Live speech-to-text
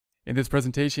In this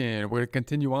presentation, we're going to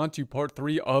continue on to part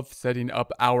 3 of setting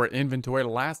up our inventory.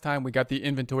 Last time we got the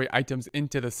inventory items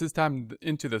into the system.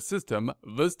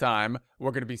 This time,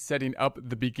 we're going to be setting up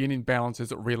the beginning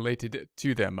balances related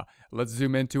to them. Let's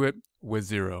zoom into it with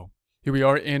Xero. Here we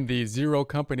are in the Xero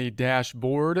company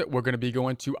dashboard. We're going to be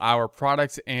going to our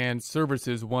products and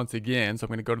services once again. So I'm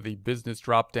going to go to the business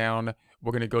drop down.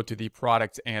 We're going to go to the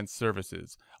products and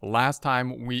services. Last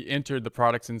time we entered the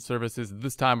products and services.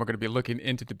 This time we're going to be looking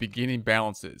into the beginning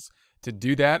balances. To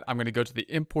do that, I'm going to go to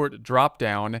the import drop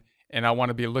down and I want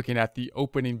to be looking at the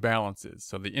opening balances.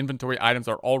 So the inventory items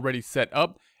are already set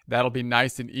up. That'll be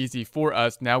nice and easy for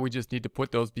us. Now we just need to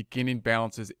put those beginning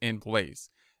balances in place.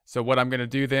 So what I'm going to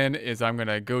do then is I'm going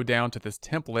to go down to this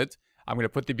template. I'm going to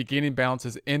put the beginning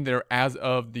balances in there as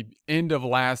of the end of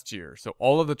last year. So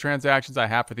all of the transactions I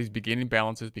have for these beginning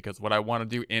balances, because what I want to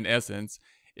do in essence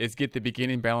is get the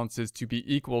beginning balances to be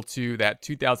equal to that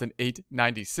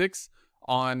 2008.96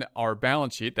 on our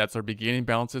balance sheet. That's our beginning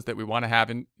balances that we want to have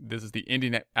in. This is the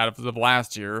ending out of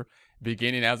last year,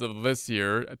 beginning as of this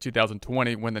year,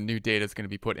 2020, when the new data is going to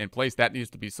be put in place. That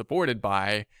needs to be supported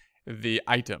by the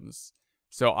items.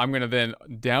 So I'm going to then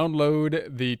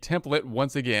download the template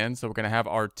once again. So we're going to have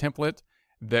our template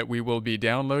that we will be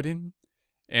downloading.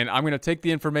 And I'm going to take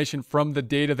the information from the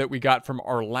data that we got from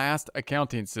our last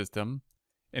accounting system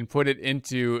and put it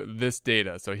into this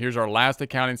data. So here's our last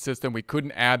accounting system. We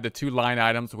couldn't add the 2 line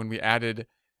items when we added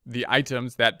the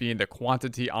items, that being the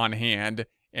quantity on hand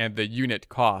and the unit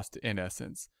cost in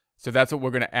essence. So that's what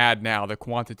we're going to add now, the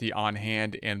quantity on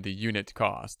hand and the unit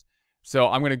cost. So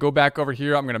I'm going to go back over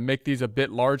here. I'm going to make these a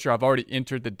bit larger. I've already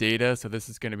entered the data, so this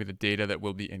is going to be the data that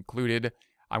will be included.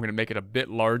 I'm going to make it a bit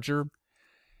larger.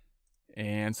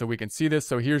 And so we can see this.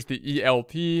 So here's the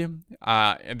ELP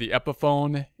and the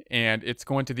Epiphone, and it's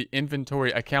going to the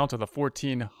inventory account of the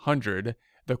 1400.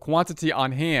 The quantity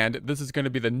on hand, this is going to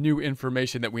be the new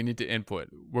information that we need to input.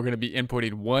 We're going to be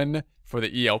inputting 1 for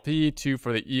the ELP, 2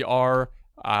 for the ER,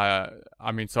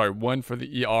 1 for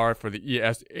the ER, for the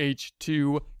ESH,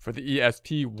 2 for the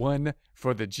ESP, 1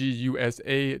 for the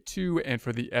GUSA, 2, and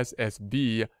for the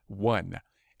SSB, 1.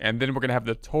 And then we're going to have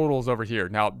the totals over here.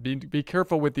 Now, be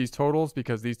careful with these totals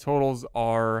because these totals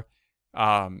are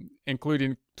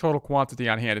including total quantity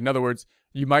on hand. In other words,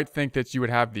 you might think that you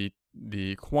would have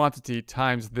the quantity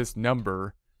times this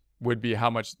number would be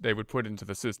how much they would put into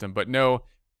the system. But no,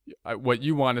 what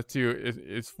you want to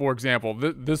is, for example,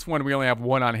 this one we only have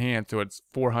 1 on hand, so it's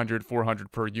 400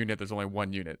 per unit. There's only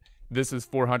 1 unit. This is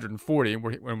 440, and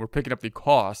we're picking up the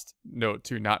cost. Note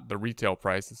too, not the retail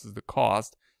price. This is the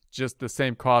cost, just the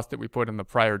same cost that we put in the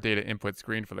prior data input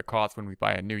screen for the cost when we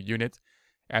buy a new unit.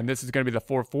 And this is going to be the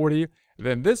 440.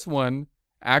 Then this one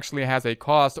actually has a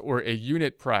cost or a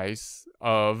unit price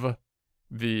of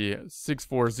the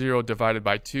 640 divided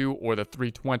by 2 or the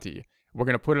 320. We're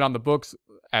going to put it on the books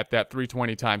at that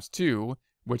 320 times 2,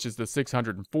 which is the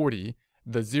 640.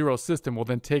 The Xero system will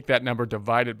then take that number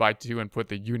divided by 2 and put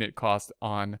the unit cost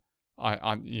on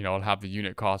it'll have the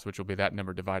unit cost, which will be that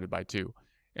number divided by 2.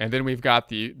 And then we've got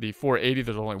the 480.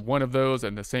 There's only 1 of those,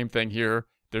 and the same thing here.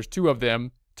 There's 2 of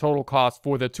them. Total cost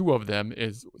for the 2 of them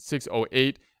is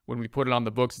 608. When we put it on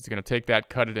the books, it's going to take that,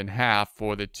 cut it in half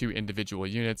for the 2 individual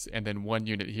units, and then 1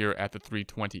 unit here at the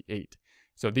 328.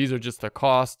 So these are just the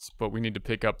costs, but we need to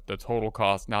pick up the total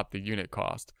cost, not the unit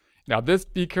cost. Now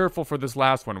be careful for this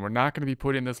last one. We're not going to be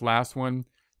putting this last one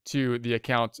to the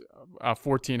account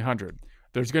 1400.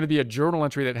 There's going to be a journal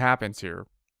entry that happens here.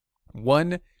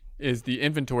 One is the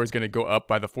inventory is going to go up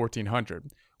by the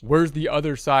 1400. Where's the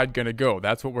other side going to go?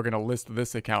 That's what we're going to list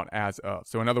this account as of.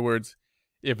 So in other words,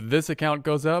 if this account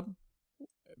goes up,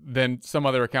 then some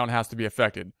other account has to be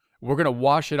affected. We're going to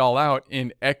wash it all out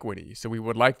in equity. So we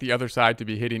would like the other side to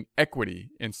be hitting equity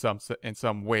in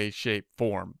some way, shape,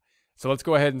 form. So let's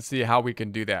go ahead and see how we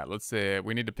can do that. Let's say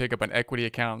we need to pick up an equity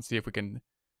account and see if we can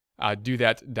do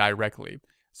that directly.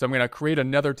 So I'm going to create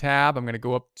another tab. I'm going to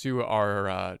go up to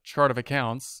our chart of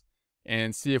accounts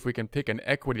and see if we can pick an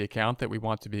equity account that we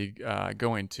want to be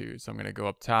going to. So I'm going to go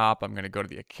up top. I'm going to go to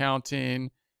the accounting. I'm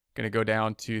going to go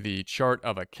down to the chart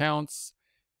of accounts.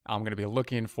 I'm going to be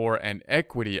looking for an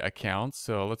equity account.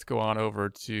 So let's go on over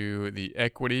to the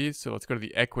equity. So let's go to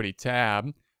the equity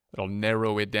tab. It'll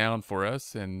narrow it down for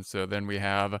us. And so then we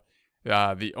have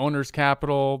the owner's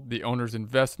capital, the owner's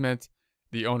investment,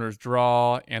 the owner's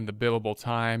draw, and the billable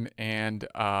time, and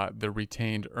the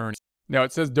retained earnings. Now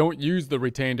it says don't use the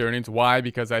retained earnings. Why?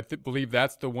 Because I believe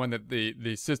that's the one that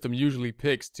the system usually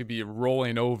picks to be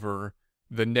rolling over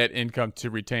the net income to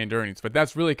retained earnings. But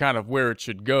that's really kind of where it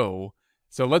should go.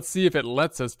 So let's see if it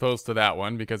lets us post to that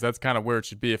one, because that's kind of where it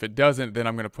should be. If it doesn't, then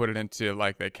I'm going to put it into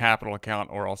like the capital account,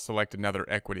 or I'll select another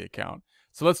equity account.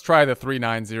 So let's try the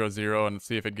 3900 and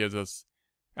see if it gives us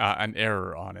an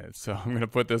error on it. So I'm going to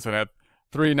put this one at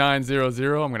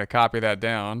 3900. I'm going to copy that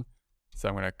down. So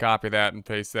I'm going to copy that and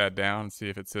paste that down and see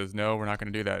if it says no, we're not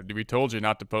going to do that. We told you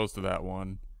not to post to that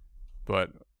one,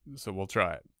 but so we'll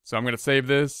try it. So I'm going to save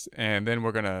this, and then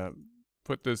we're going to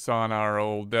put this on our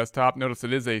old desktop. Notice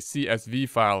it is a CSV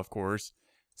file, of course.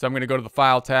 So I'm going to go to the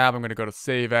File tab. I'm going to go to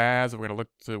Save As. We're going to look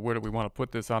to where do we want to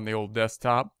put this on the old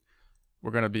desktop.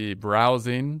 We're going to be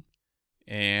browsing,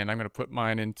 and I'm going to put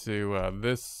mine into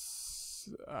this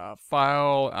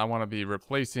file. I want to be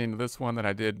replacing this one that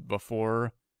I did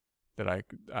before that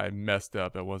I messed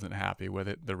up. I wasn't happy with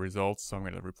it, the results, so I'm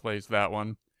going to replace that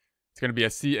one. It's going to be a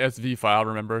CSV file,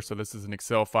 remember, so this is an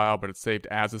Excel file, but it's saved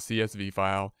as a CSV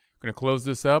file. I'm going to close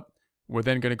this up. We're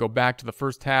then going to go back to the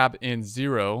first tab in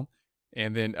Xero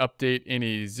and then update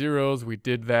any zeros. We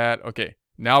did that. Okay,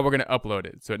 now we're going to upload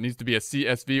it. So it needs to be a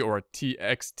CSV or a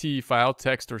TXT file,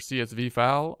 text or CSV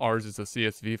file. Ours is a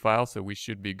CSV file, so we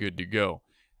should be good to go.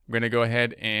 I'm going to go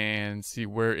ahead and see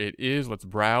where it is. Let's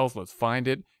browse. Let's find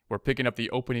it. We're picking up the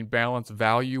opening balance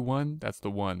value one. That's the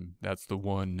one. That's the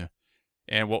one.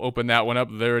 And we'll open that one up.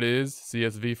 There it is.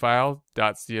 CSV file,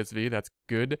 .csv. That's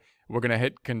good. We're going to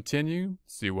hit continue,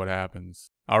 see what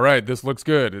happens. All right, this looks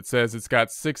good. It says it's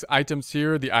got 6 items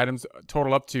here. The items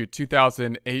total up to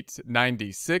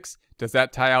 2,896. Does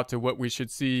that tie out to what we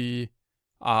should see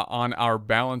on our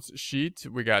balance sheet?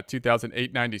 We got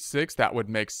 2,896. That would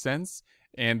make sense.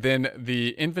 And then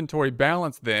the inventory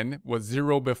balance then was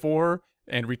 0 before,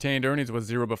 and retained earnings was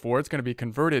 0 before. It's going to be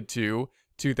converted to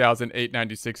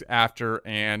 2,896 after,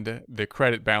 and the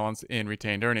credit balance in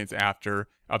retained earnings after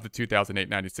of the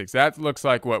 2,896. That looks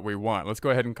like what we want. Let's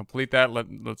go ahead and complete that.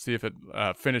 Let's see if it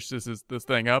finishes this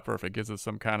thing up, or if it gives us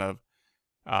some kind of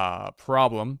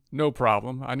problem. No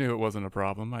problem. I knew it wasn't a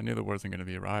problem. I knew there wasn't going to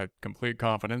be a right. Complete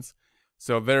confidence.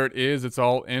 So there it is. It's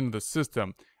all in the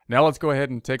system. Now let's go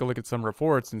ahead and take a look at some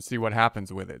reports and see what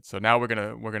happens with it. So now we're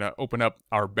gonna open up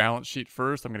our balance sheet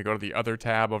first. I'm gonna go to the other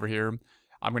tab over here.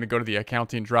 I'm going to go to the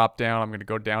accounting drop down. I'm going to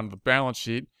go down to the balance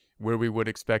sheet where we would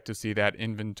expect to see that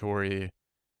inventory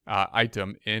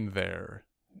item in there.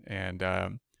 And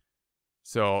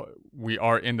so we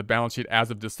are in the balance sheet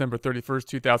as of December 31st,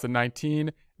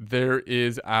 2019. There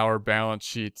is our balance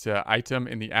sheet item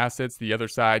in the assets, the other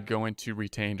side going to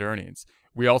retained earnings.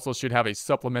 We also should have a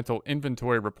supplemental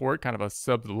inventory report, kind of a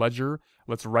sub-ledger.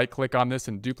 Let's right-click on this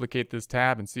and duplicate this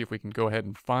tab and see if we can go ahead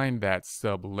and find that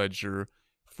sub-ledger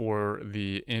for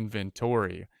the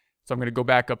inventory. So I'm going to go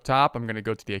back up top. I'm going to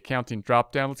go to the accounting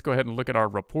drop down. Let's go ahead and look at our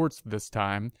reports this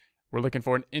time. We're looking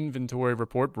for an inventory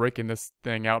report, breaking this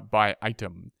thing out by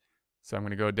item. So I'm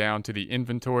going to go down to the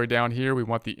inventory down here. We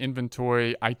want the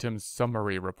inventory item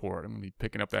summary report. I'm going to be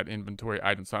picking up that inventory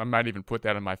item. So I might even put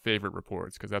that in my favorite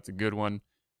reports because that's a good one.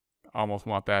 I almost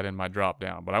want that in my drop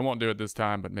down, but I won't do it this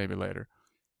time, but maybe later.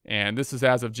 And this is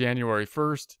as of January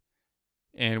 1st.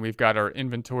 And we've got our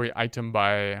inventory item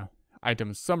by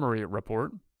item summary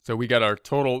report. So we got our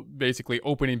total basically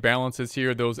opening balances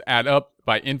here. Those add up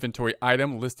by inventory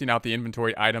item, listing out the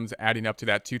inventory items, adding up to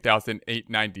that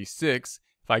 2,896.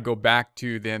 If I go back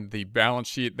to then the balance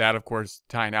sheet, that of course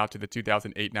tying out to the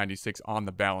 2,896 on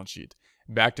the balance sheet.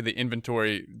 Back to the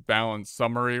inventory balance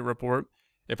summary report.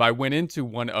 If I went into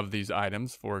one of these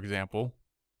items, for example,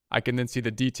 I can then see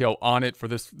the detail on it. For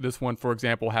this one, for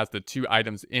example, has the 2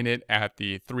 items in it at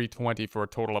the 320 for a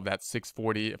total of that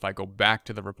 640. If I go back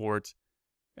to the report,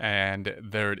 and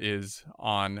there it is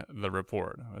on the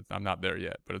report. I'm not there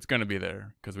yet, but it's going to be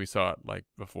there because we saw it like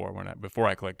before before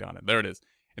I clicked on it. There it is.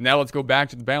 And now let's go back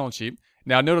to the balance sheet.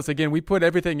 Now notice again, we put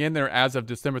everything in there as of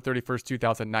December 31st,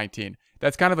 2019.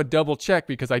 That's kind of a double check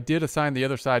because I did assign the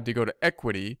other side to go to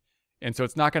equity. And so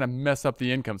it's not going to mess up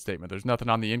the income statement. There's nothing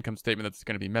on the income statement that's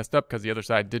going to be messed up because the other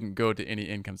side didn't go to any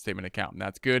income statement account. And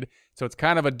that's good. So it's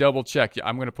kind of a double check.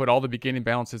 I'm going to put all the beginning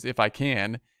balances, if I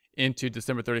can, into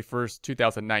December 31st,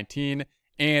 2019.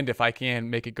 And if I can,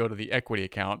 make it go to the equity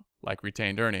account, like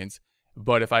retained earnings.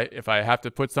 But if I have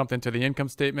to put something to the income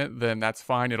statement, then that's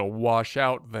fine. It'll wash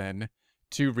out then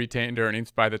to retained earnings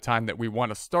by the time that we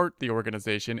want to start the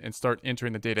organization and start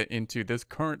entering the data into this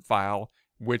current file,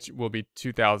 which will be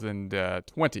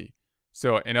 2020.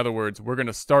 So in other words, we're going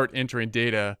to start entering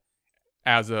data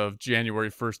as of January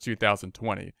 1st,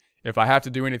 2020. If I have to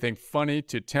do anything funny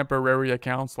to temporary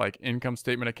accounts like income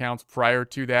statement accounts prior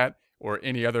to that, or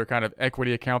any other kind of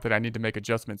equity account that I need to make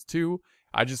adjustments to,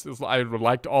 I would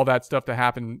like all that stuff to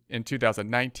happen in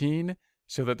 2019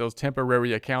 so that those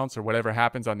temporary accounts or whatever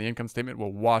happens on the income statement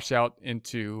will wash out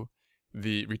into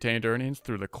the retained earnings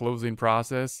through the closing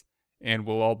process, and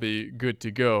we'll all be good to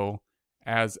go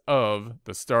as of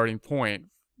the starting point,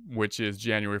 which is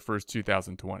January 1st,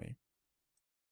 2020.